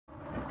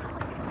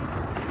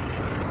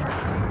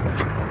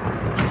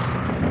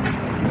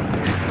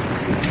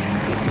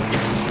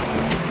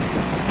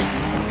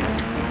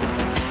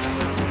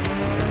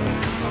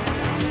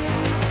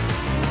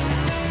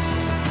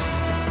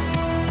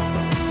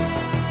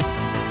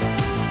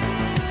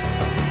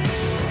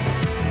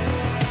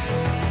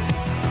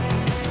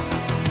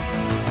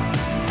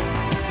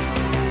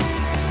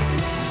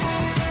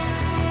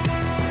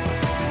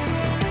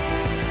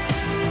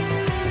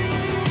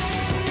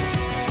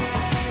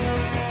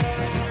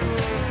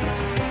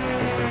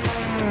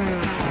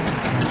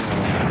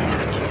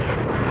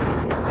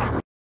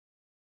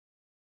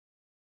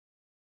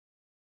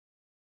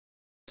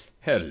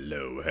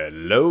Hello,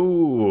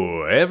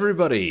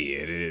 everybody.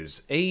 It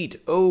is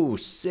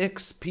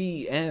 8:06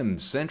 p.m.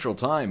 Central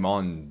Time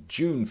on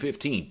June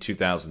 15th,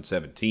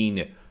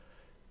 2017.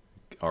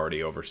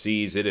 Already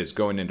overseas. It is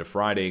going into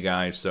Friday,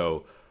 guys,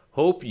 so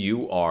hope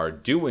you are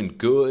doing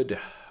good.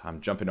 I'm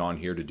jumping on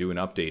here to do an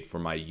update for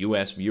my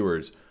U.S.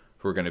 viewers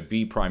who are going to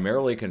be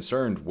primarily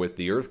concerned with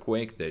the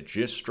earthquake that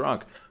just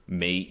struck.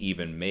 May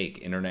even make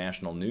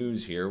international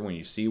news here when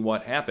you see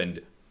what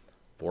happened.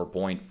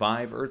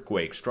 4.5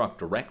 earthquake struck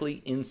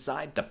directly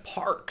inside the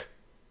park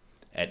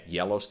at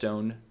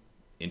Yellowstone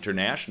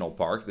International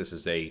Park. This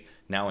is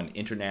now an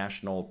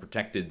international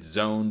protected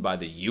zone by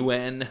the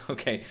UN.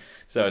 Okay,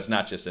 so it's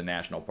not just a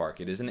national park.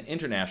 It is an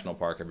international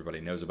park.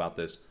 Everybody knows about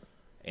this.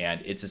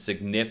 And it's a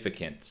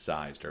significant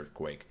sized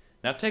earthquake.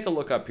 Now take a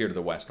look up here to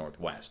the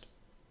west-northwest.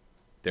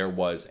 There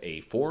was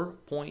a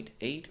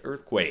 4.8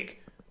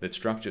 earthquake that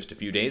struck just a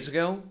few days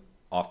ago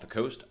off the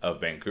coast of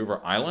Vancouver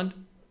Island.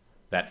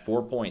 That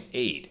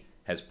 4.8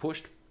 has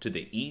pushed to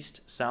the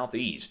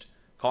east-southeast,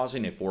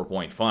 causing a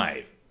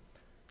 4.5.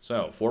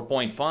 So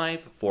 4.5,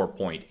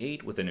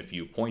 4.8 within a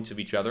few points of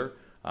each other.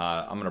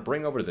 I'm going to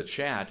bring over to the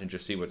chat and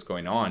just see what's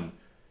going on.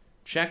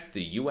 Check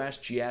the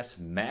USGS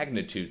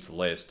magnitudes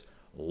list.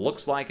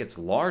 Looks like it's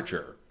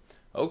larger.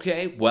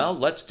 Okay, well,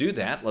 let's do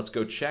that. Let's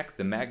go check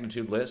the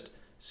magnitude list,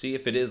 see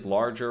if it is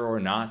larger or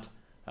not.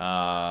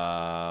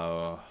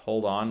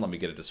 Hold on, let me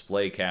get a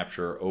display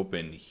capture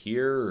open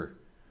here.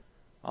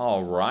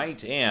 All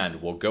right,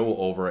 and we'll go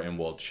over and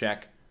we'll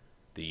check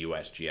the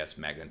USGS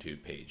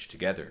magnitude page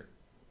together.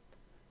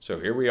 So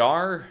here we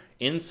are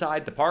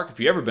inside the park. If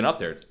you've ever been up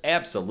there, it's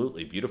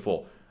absolutely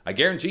beautiful. I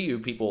guarantee you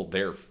people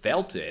there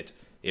felt it.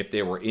 If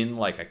they were in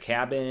like a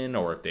cabin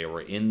or if they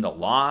were in the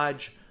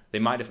lodge, they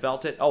might have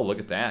felt it. Oh, look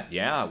at that.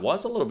 Yeah, it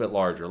was a little bit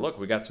larger. Look,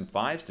 we got some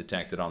 5s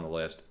detected on the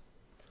list.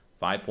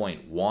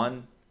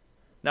 5.1.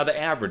 Now, the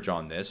average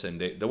on this, and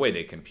the way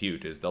they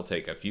compute is they'll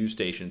take a few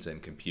stations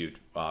and compute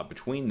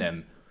between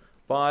them.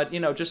 But, you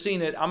know, just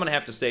seeing it, I'm going to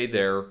have to say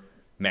their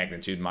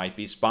magnitude might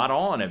be spot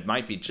on. It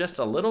might be just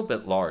a little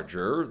bit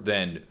larger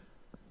than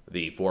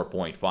the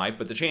 4.5,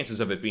 but the chances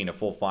of it being a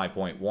full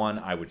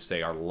 5.1, I would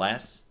say, are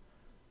less.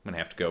 I'm going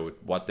to have to go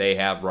with what they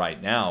have right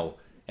now,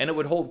 and it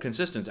would hold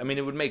consistency. I mean,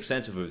 it would make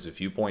sense if it was a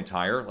few points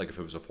higher, like if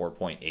it was a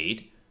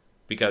 4.8,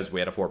 because we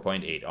had a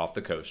 4.8 off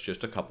the coast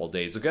just a couple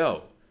days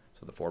ago.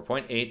 So the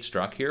 4.8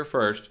 struck here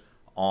first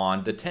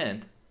on the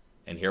 10th,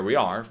 and here we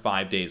are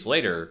 5 days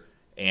later,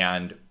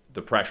 and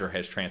the pressure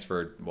has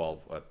transferred,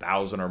 well,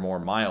 1,000 or more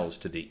miles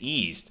to the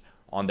east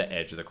on the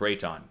edge of the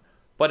craton.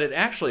 But it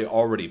actually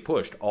already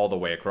pushed all the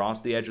way across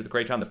the edge of the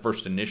craton. The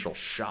first initial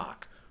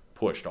shock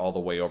pushed all the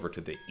way over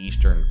to the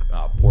eastern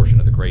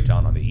portion of the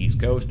craton on the east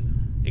coast,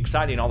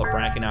 exciting all the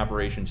fracking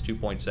operations,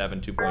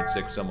 2.7,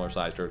 2.6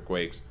 similar-sized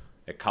earthquakes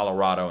at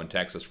Colorado and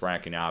Texas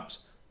fracking ops.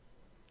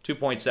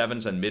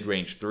 2.7s and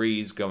mid-range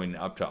 3s going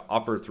up to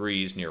upper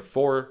 3s near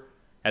 4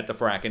 at the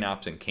fracking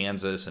ops in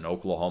Kansas and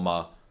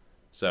Oklahoma.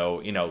 So,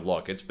 you know,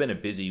 look, it's been a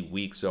busy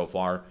week so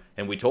far,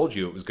 and we told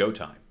you it was go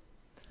time.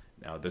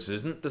 Now, this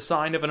isn't the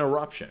sign of an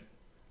eruption.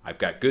 I've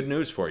got good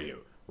news for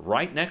you.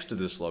 Right next to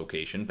this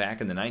location, back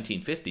in the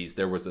 1950s,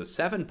 there was a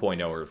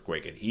 7.0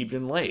 earthquake at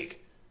Hebden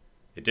Lake.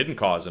 It didn't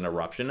cause an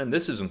eruption, and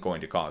this isn't going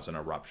to cause an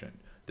eruption.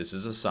 This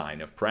is a sign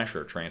of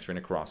pressure transferring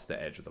across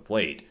the edge of the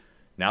plate.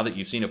 Now that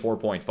you've seen a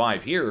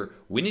 4.5 here,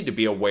 we need to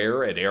be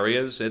aware at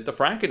areas at the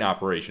fracking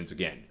operations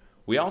again.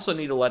 We also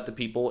need to let the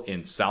people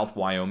in South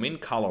Wyoming,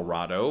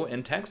 Colorado,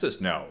 and Texas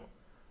know.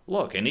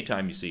 Look,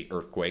 anytime you see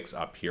earthquakes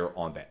up here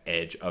on the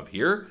edge of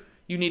here,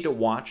 you need to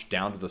watch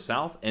down to the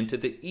south and to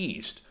the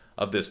east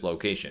of this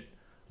location.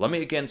 Let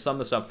me again sum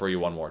this up for you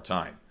one more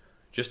time.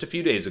 Just a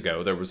few days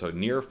ago, there was a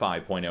near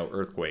 5.0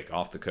 earthquake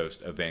off the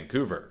coast of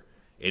Vancouver.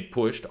 It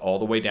pushed all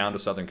the way down to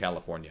Southern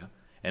California,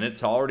 and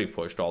it's already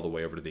pushed all the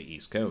way over to the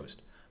East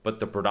Coast. But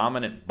the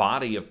predominant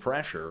body of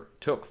pressure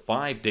took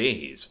 5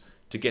 days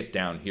to get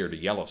down here to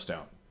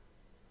Yellowstone.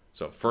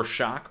 So first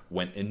shock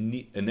went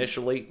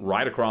initially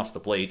right across the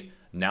plate,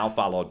 now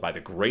followed by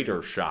the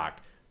greater shock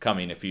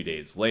coming a few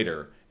days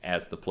later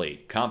as the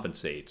plate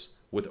compensates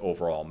with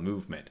overall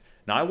movement.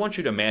 Now I want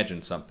you to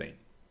imagine something.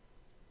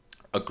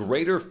 A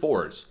greater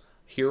force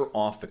here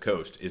off the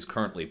coast is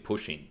currently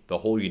pushing the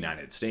whole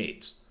United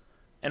States.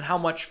 And how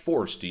much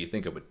force do you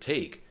think it would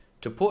take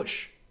to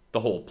push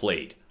the whole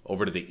plate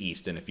over to the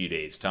east in a few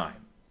days'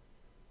 time?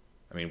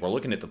 I mean, we're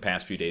looking at the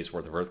past few days'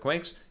 worth of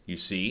earthquakes. You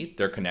see,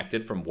 they're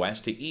connected from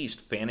west to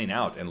east, fanning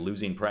out and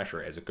losing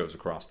pressure as it goes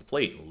across the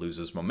plate and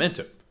loses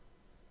momentum.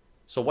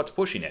 So what's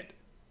pushing it?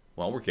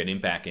 Well, we're getting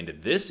back into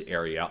this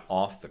area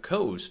off the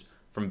coast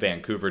from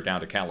Vancouver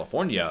down to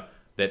California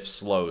that's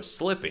slow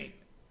slipping.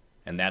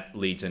 And that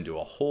leads into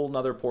a whole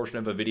nother portion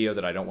of a video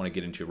that I don't want to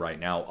get into right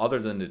now, other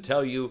than to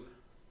tell you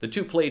the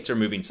two plates are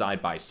moving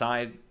side by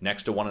side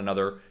next to one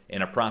another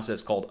in a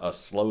process called a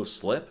slow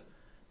slip.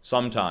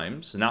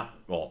 Sometimes,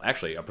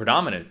 actually a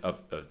predominant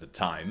of the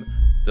time,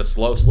 the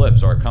slow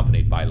slips are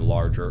accompanied by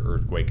larger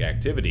earthquake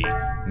activity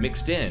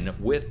mixed in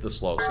with the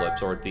slow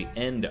slips or at the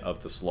end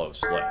of the slow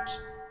slips.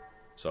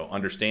 So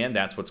understand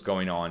that's what's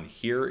going on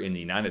here in the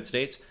United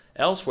States.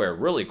 Elsewhere,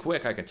 really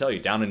quick, I can tell you,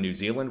 down in New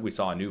Zealand, we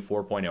saw a new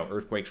 4.0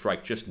 earthquake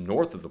strike just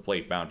north of the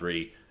plate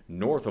boundary,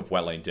 north of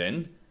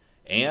Wellington.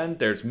 And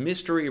there's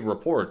mystery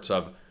reports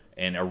of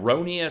an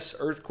erroneous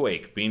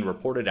earthquake being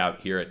reported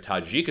out here at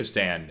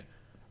Tajikistan,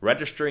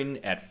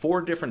 registering at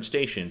 4 different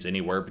stations,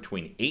 anywhere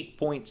between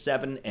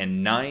 8.7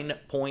 and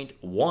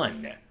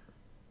 9.1.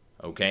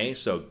 Okay,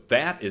 so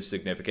that is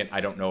significant.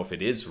 I don't know if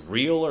it is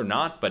real or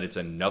not, but it's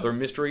another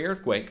mystery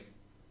earthquake.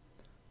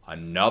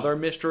 Another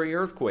mystery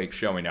earthquake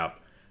showing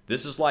up.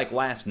 This is like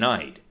last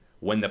night,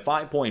 when the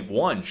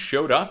 5.1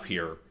 showed up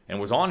here and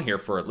was on here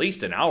for at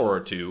least an hour or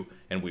two,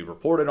 and we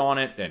reported on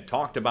it and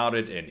talked about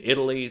it in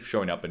Italy,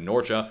 showing up in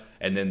Norcia,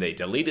 and then they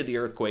deleted the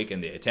earthquake,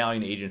 and the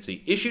Italian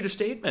agency issued a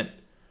statement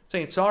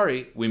saying,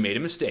 sorry, we made a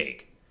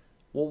mistake.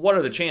 Well, what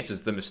are the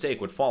chances the mistake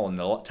would fall in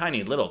the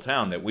tiny little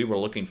town that we were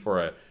looking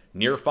for a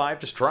near 5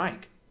 to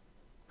strike?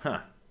 Huh,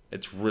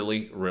 it's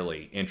really,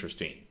 really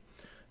interesting.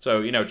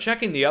 So,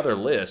 checking the other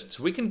lists,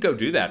 we can go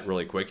do that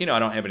really quick. I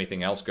don't have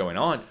anything else going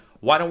on.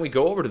 Why don't we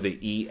go over to the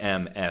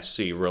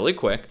EMSC really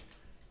quick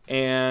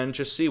and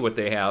just see what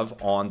they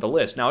have on the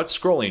list. Now, it's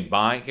scrolling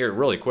by. Here,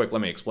 really quick, let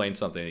me explain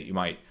something that you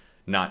might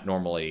not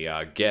normally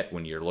get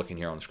when you're looking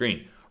here on the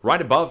screen.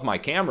 Right above my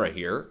camera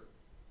here,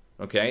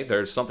 okay,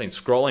 there's something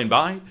scrolling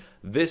by.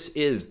 This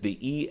is the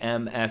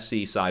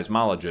EMSC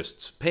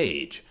seismologist's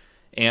page.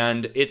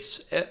 And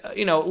it's,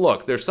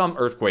 look, there's some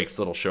earthquakes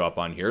that'll show up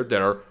on here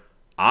that are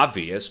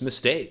obvious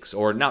mistakes,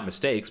 or not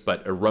mistakes,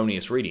 but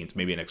erroneous readings.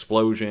 Maybe an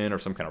explosion or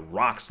some kind of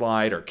rock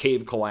slide or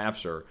cave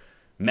collapse or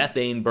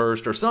methane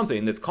burst or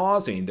something that's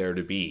causing there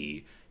to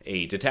be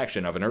a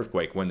detection of an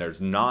earthquake when there's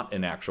not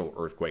an actual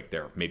earthquake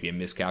there. Maybe a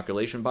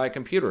miscalculation by a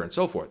computer and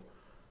so forth.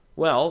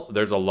 Well,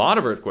 there's a lot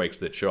of earthquakes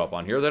that show up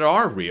on here that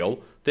are real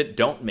that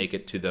don't make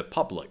it to the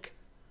public.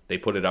 They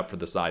put it up for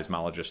the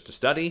seismologists to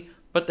study,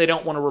 but they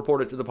don't want to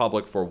report it to the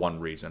public for one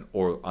reason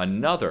or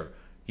another.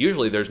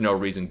 Usually there's no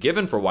reason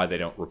given for why they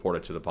don't report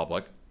it to the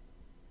public.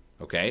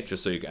 Okay,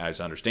 just so you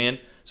guys understand.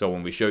 So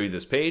when we show you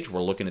this page,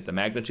 we're looking at the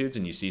magnitudes,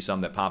 and you see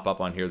some that pop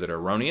up on here that are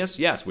erroneous.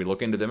 Yes, we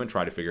look into them and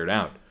try to figure it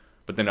out.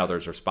 But then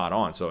others are spot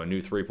on. So a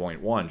new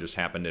 3.1 just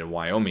happened in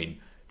Wyoming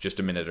just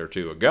a minute or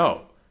two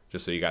ago.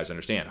 Just so you guys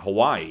understand.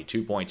 Hawaii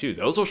 2.2.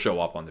 Those will show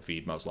up on the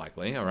feed most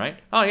likely, all right?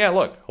 Oh, yeah,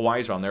 look.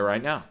 Hawaii's on there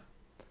right now.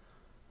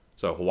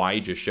 So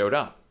Hawaii just showed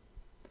up.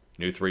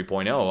 New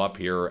 3.0 up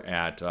here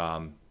at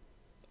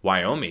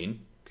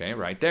Wyoming. Okay,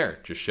 right there.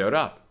 Just showed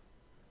up.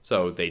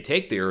 So they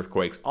take the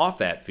earthquakes off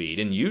that feed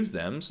and use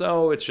them.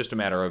 So it's just a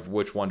matter of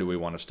which one do we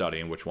want to study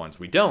and which ones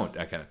we don't,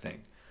 that kind of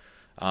thing.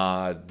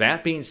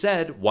 That being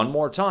said, one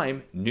more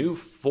time, new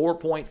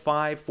 4.5,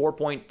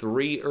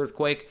 4.3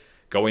 earthquake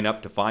going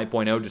up to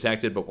 5.0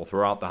 detected, but we'll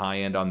throw out the high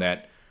end on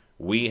that.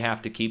 We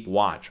have to keep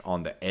watch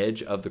on the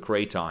edge of the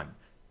craton.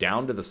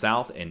 Down to the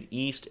south and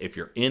east, if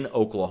you're in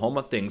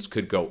Oklahoma, things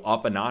could go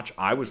up a notch.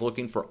 I was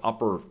looking for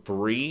upper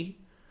 3.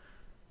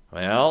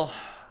 Well,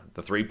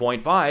 the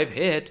 3.5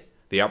 hit.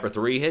 The upper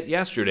 3 hit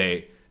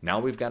yesterday. Now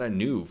we've got a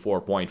new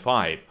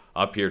 4.5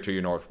 up here to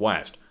your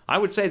northwest. I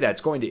would say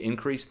that's going to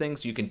increase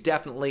things. You can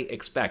definitely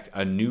expect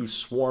a new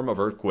swarm of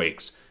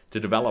earthquakes to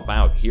develop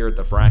out here at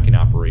the fracking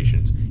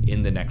operations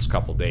in the next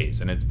couple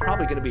days. And it's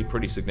probably going to be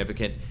pretty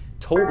significant,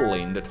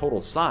 totaling the total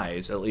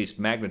size, at least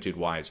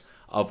magnitude-wise,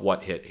 of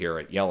what hit here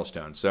at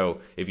Yellowstone. So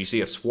if you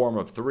see a swarm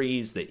of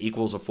 3s that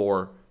equals a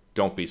 4,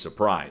 don't be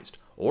surprised.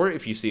 Or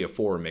if you see a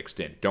 4 mixed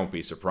in, don't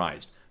be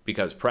surprised,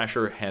 because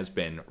pressure has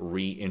been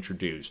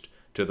reintroduced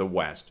to the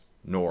west,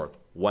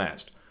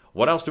 northwest.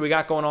 What else do we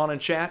got going on in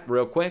chat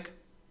real quick?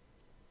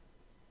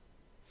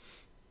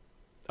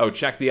 Oh,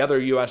 check the other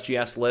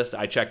USGS list.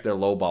 I checked their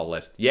lowball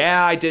list.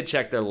 Yeah, I did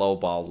check their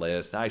lowball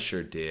list. I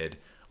sure did.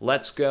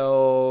 Let's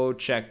go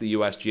check the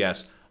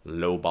USGS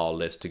lowball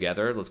list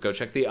together. Let's go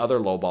check the other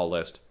lowball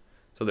list.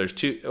 So there's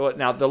 2.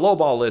 Now, the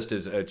lowball list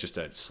is just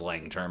a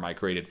slang term I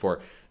created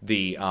for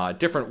the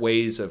different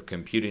ways of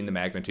computing the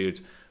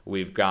magnitudes.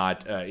 We've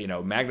got,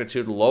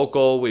 magnitude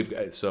local.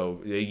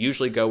 So they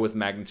usually go with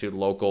magnitude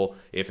local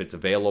if it's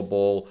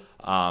available.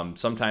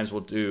 Sometimes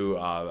we'll do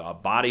a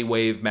body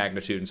wave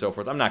magnitude and so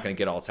forth. I'm not going to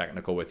get all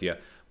technical with you,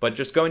 but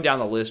just going down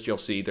the list, you'll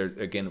see there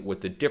again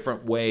with the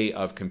different way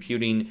of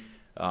computing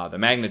the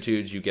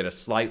magnitudes. You get a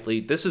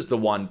slightly. This is the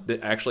one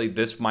that actually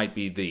this might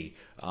be the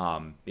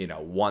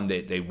one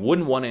that they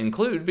wouldn't want to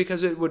include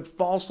because it would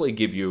falsely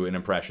give you an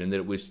impression that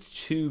it was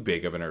too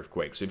big of an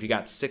earthquake. So if you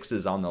got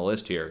 6s on the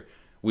list here,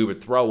 we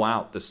would throw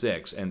out the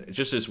 6, and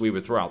just as we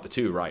would throw out the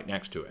 2 right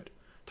next to it.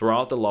 Throw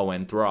out the low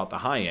end, throw out the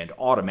high end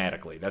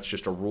automatically. That's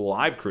just a rule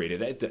I've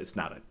created. It's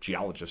not a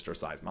geologist or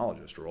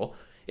seismologist rule.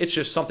 It's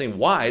just something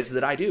wise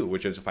that I do,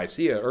 which is if I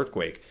see an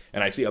earthquake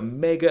and I see a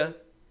mega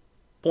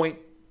point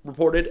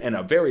reported and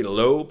a very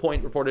low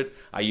point reported,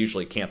 I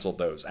usually cancel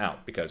those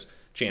out because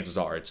chances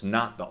are it's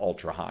not the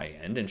ultra high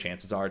end and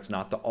chances are it's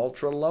not the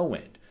ultra low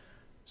end.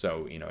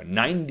 So, a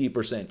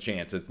 90%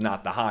 chance it's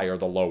not the high or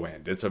the low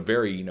end. It's a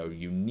very,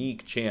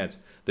 unique chance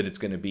that it's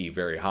going to be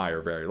very high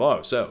or very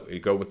low. So you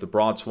go with the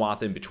broad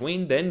swath in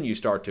between, then you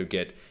start to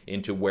get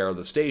into where are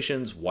the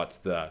stations,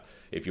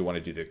 if you want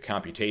to do the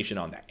computation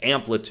on the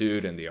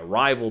amplitude and the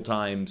arrival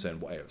times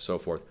and so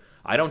forth.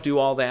 I don't do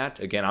all that.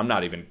 Again, I'm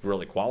not even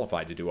really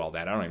qualified to do all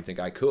that. I don't even think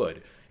I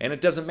could. And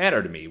it doesn't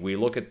matter to me. We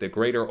look at the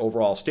greater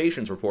overall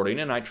stations reporting,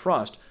 and I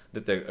trust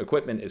that the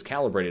equipment is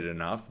calibrated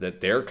enough that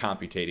they're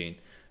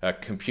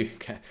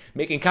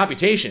making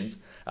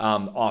computations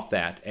off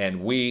that,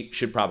 and we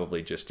should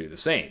probably just do the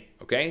same,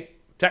 okay?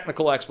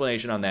 Technical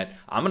explanation on that.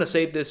 I'm going to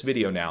save this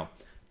video now.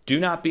 Do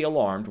not be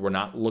alarmed. We're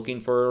not looking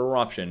for an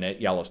eruption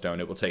at Yellowstone.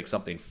 It will take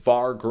something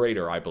far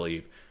greater, I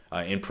believe,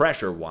 in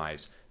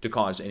pressure-wise, to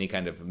cause any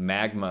kind of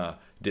magma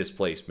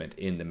displacement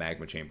in the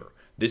magma chamber.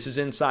 This is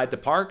inside the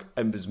park.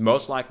 It was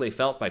most likely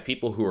felt by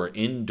people who are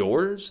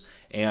indoors.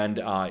 And,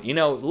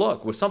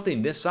 look, with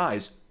something this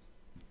size,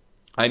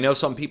 I know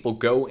some people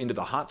go into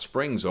the hot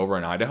springs over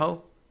in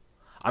Idaho.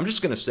 I'm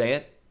just going to say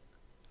it.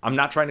 I'm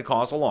not trying to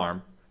cause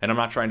alarm, and I'm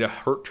not trying to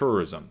hurt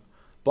tourism.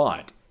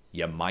 But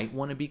you might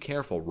want to be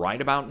careful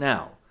right about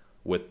now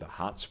with the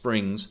hot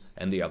springs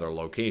and the other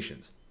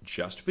locations.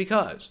 Just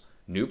because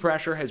new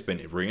pressure has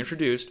been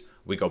reintroduced,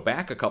 we go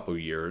back a couple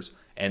years,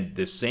 and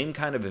this same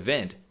kind of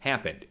event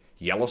happened.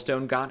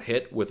 Yellowstone got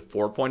hit with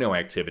 4.0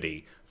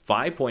 activity,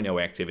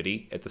 5.0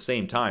 activity at the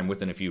same time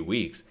within a few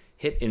weeks,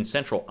 hit in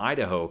central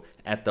Idaho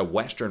at the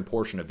western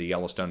portion of the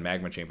Yellowstone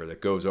magma chamber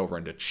that goes over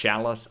into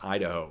Challis,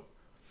 Idaho.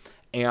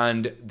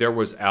 And there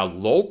was a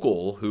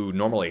local who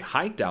normally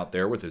hiked out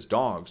there with his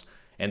dogs,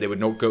 and they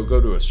would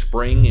go to a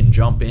spring and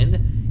jump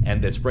in,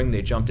 and the spring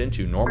they jumped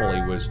into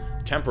normally was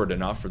temperate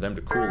enough for them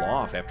to cool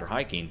off after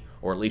hiking,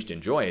 or at least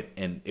enjoy it,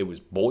 and it was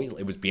boiling.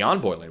 It was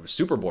beyond boiling. It was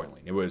super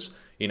boiling. It was,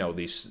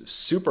 these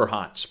super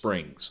hot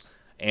springs.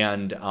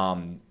 And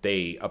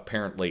they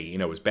apparently,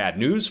 it was bad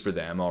news for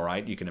them, all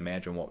right? You can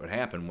imagine what would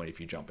happen if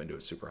you jump into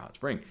a super hot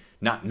spring,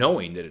 not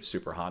knowing that it's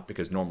super hot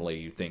because normally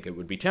you think it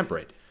would be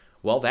temperate.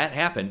 Well, that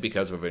happened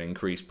because of an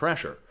increased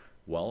pressure.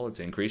 Well, it's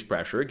increased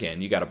pressure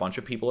again. You got a bunch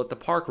of people at the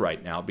park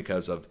right now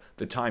because of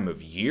the time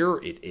of year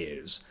it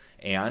is.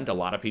 And a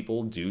lot of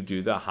people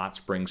do the hot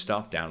spring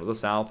stuff down to the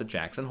south at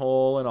Jackson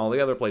Hole and all the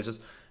other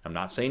places. I'm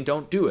not saying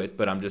don't do it,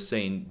 but I'm just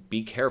saying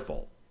be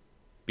careful.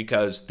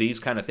 Because these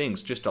kind of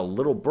things, just a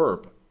little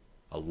burp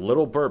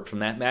from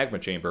that magma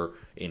chamber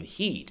in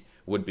heat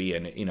would be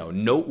an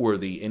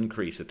noteworthy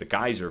increase at the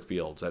geyser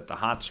fields, at the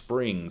hot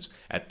springs,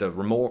 at the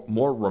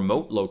more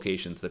remote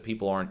locations that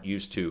people aren't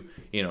used to,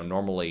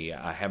 normally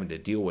having to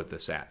deal with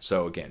this at.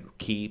 So again,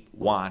 keep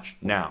watch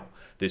now.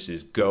 This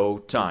is go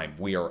time.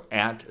 We are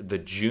at the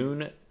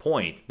June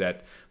point,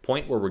 that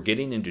point where we're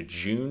getting into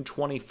June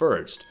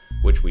 21st,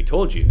 which we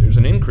told you there's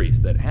an increase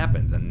that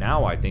happens. And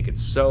now I think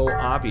it's so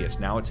obvious.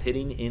 Now it's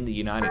hitting in the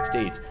United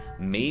States.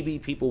 Maybe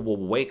people will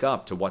wake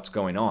up to what's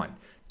going on.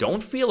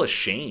 Don't feel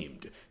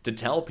ashamed to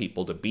tell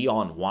people to be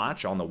on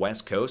watch on the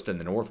West Coast and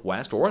the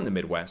Northwest or in the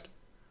Midwest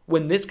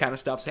when this kind of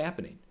stuff's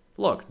happening.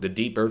 Look, the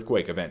deep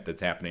earthquake event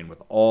that's happening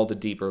with all the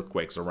deep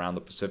earthquakes around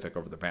the Pacific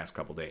over the past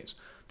couple days.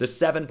 The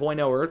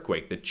 7.0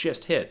 earthquake that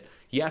just hit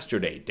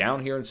yesterday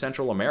down here in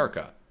Central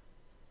America.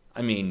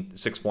 I mean,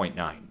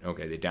 6.9.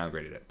 Okay, they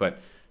downgraded it. But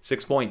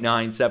 6.9,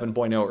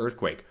 7.0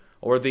 earthquake.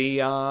 Or the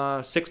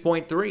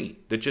 6.3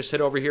 that just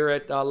hit over here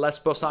at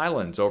Lesbos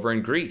Islands over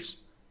in Greece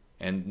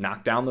and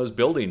knocked down those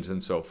buildings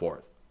and so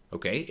forth.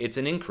 Okay, it's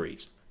an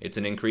increase. It's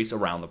an increase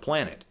around the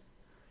planet.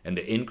 And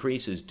the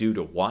increase is due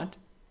to what?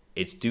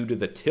 It's due to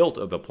the tilt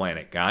of the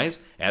planet, guys.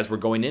 As we're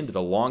going into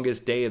the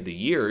longest day of the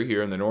year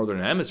here in the Northern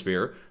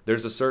Hemisphere,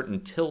 there's a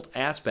certain tilt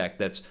aspect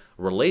that's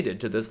related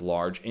to this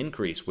large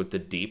increase with the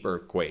deep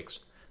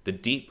earthquakes. The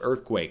deep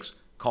earthquakes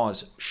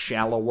cause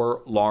shallower,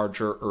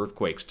 larger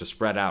earthquakes to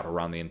spread out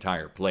around the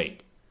entire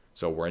plate.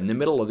 So we're in the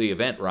middle of the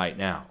event right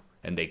now,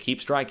 and they keep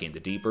striking. The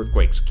deep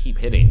earthquakes keep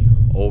hitting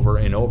over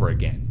and over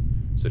again.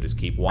 So just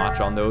keep watch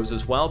on those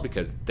as well,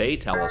 because they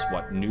tell us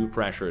what new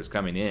pressure is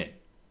coming in.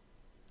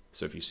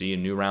 So if you see a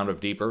new round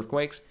of deep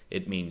earthquakes,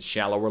 it means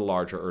shallower,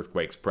 larger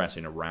earthquakes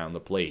pressing around the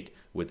plate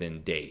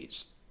within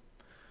days.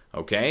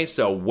 Okay,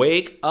 so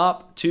wake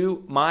up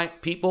to my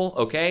people,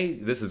 okay?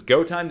 This is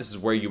go time. This is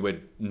where you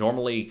would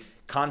normally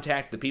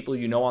contact the people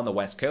you know on the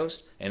West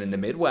Coast and in the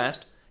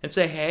Midwest and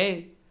say,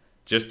 hey,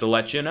 just to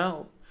let you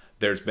know,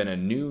 there's been a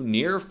new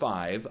near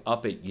 5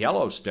 up at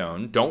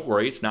Yellowstone. Don't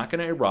worry, it's not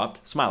going to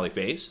erupt. Smiley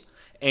face.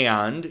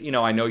 And,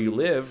 I know you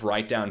live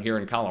right down here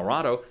in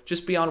Colorado.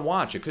 Just be on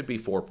watch. It could be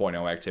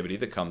 4.0 activity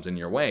that comes in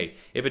your way.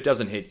 If it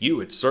doesn't hit you,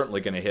 it's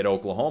certainly going to hit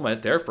Oklahoma.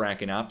 They're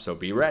fracking up, so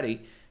be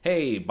ready.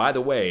 Hey, by the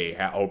way,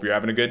 I hope you're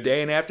having a good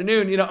day and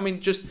afternoon.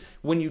 Just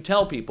when you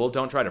tell people,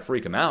 don't try to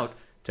freak them out.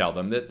 Tell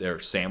them that they're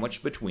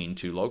sandwiched between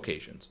 2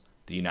 locations.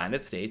 The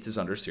United States is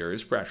under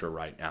serious pressure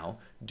right now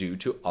due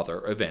to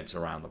other events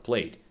around the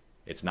plate.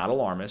 It's not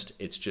alarmist.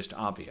 It's just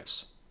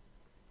obvious.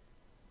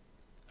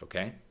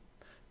 Okay?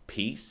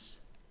 Peace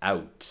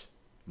out.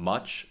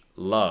 Much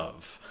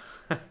love.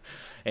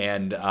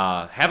 And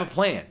have a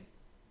plan.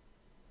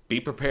 Be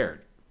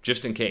prepared.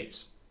 just in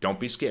case. Don't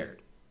be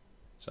scared.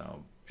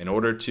 So in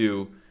order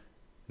to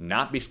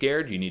not be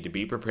scared, you need to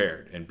be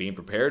prepared. And being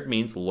prepared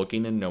means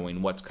looking and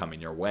knowing what's coming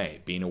your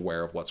way, being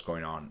aware of what's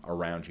going on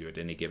around you at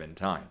any given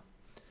time.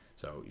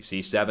 So you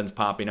see sevens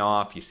popping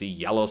off, you see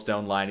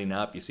Yellowstone lighting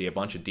up, you see a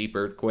bunch of deep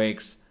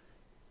earthquakes.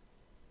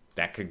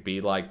 That could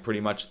be like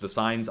pretty much the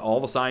signs, all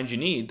the signs you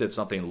need that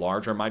something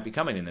larger might be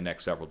coming in the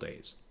next several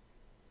days.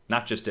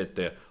 Not just at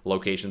the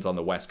locations on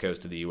the west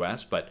coast of the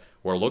U.S., but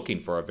we're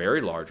looking for a very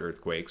large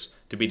earthquakes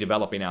to be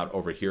developing out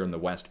over here in the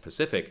West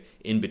Pacific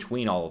in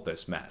between all of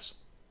this mess.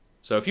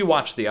 So if you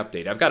watch the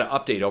update, I've got an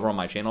update over on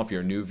my channel if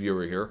you're a new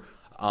viewer here.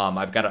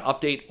 I've got an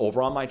update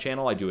over on my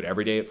channel. I do it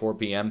every day at 4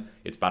 p.m.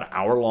 It's about an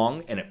hour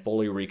long, and it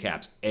fully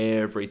recaps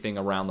everything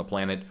around the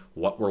planet,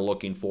 what we're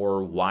looking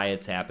for, why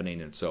it's happening,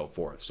 and so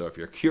forth. So if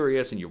you're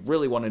curious and you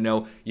really want to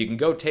know, you can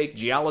go take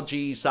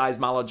Geology,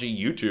 Seismology,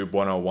 YouTube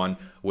 101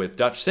 with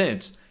Dutch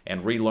Sense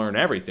and relearn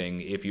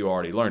everything if you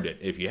already learned it.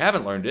 If you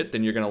haven't learned it,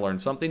 then you're going to learn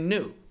something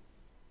new.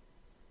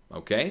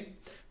 Okay?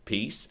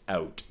 Peace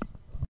out.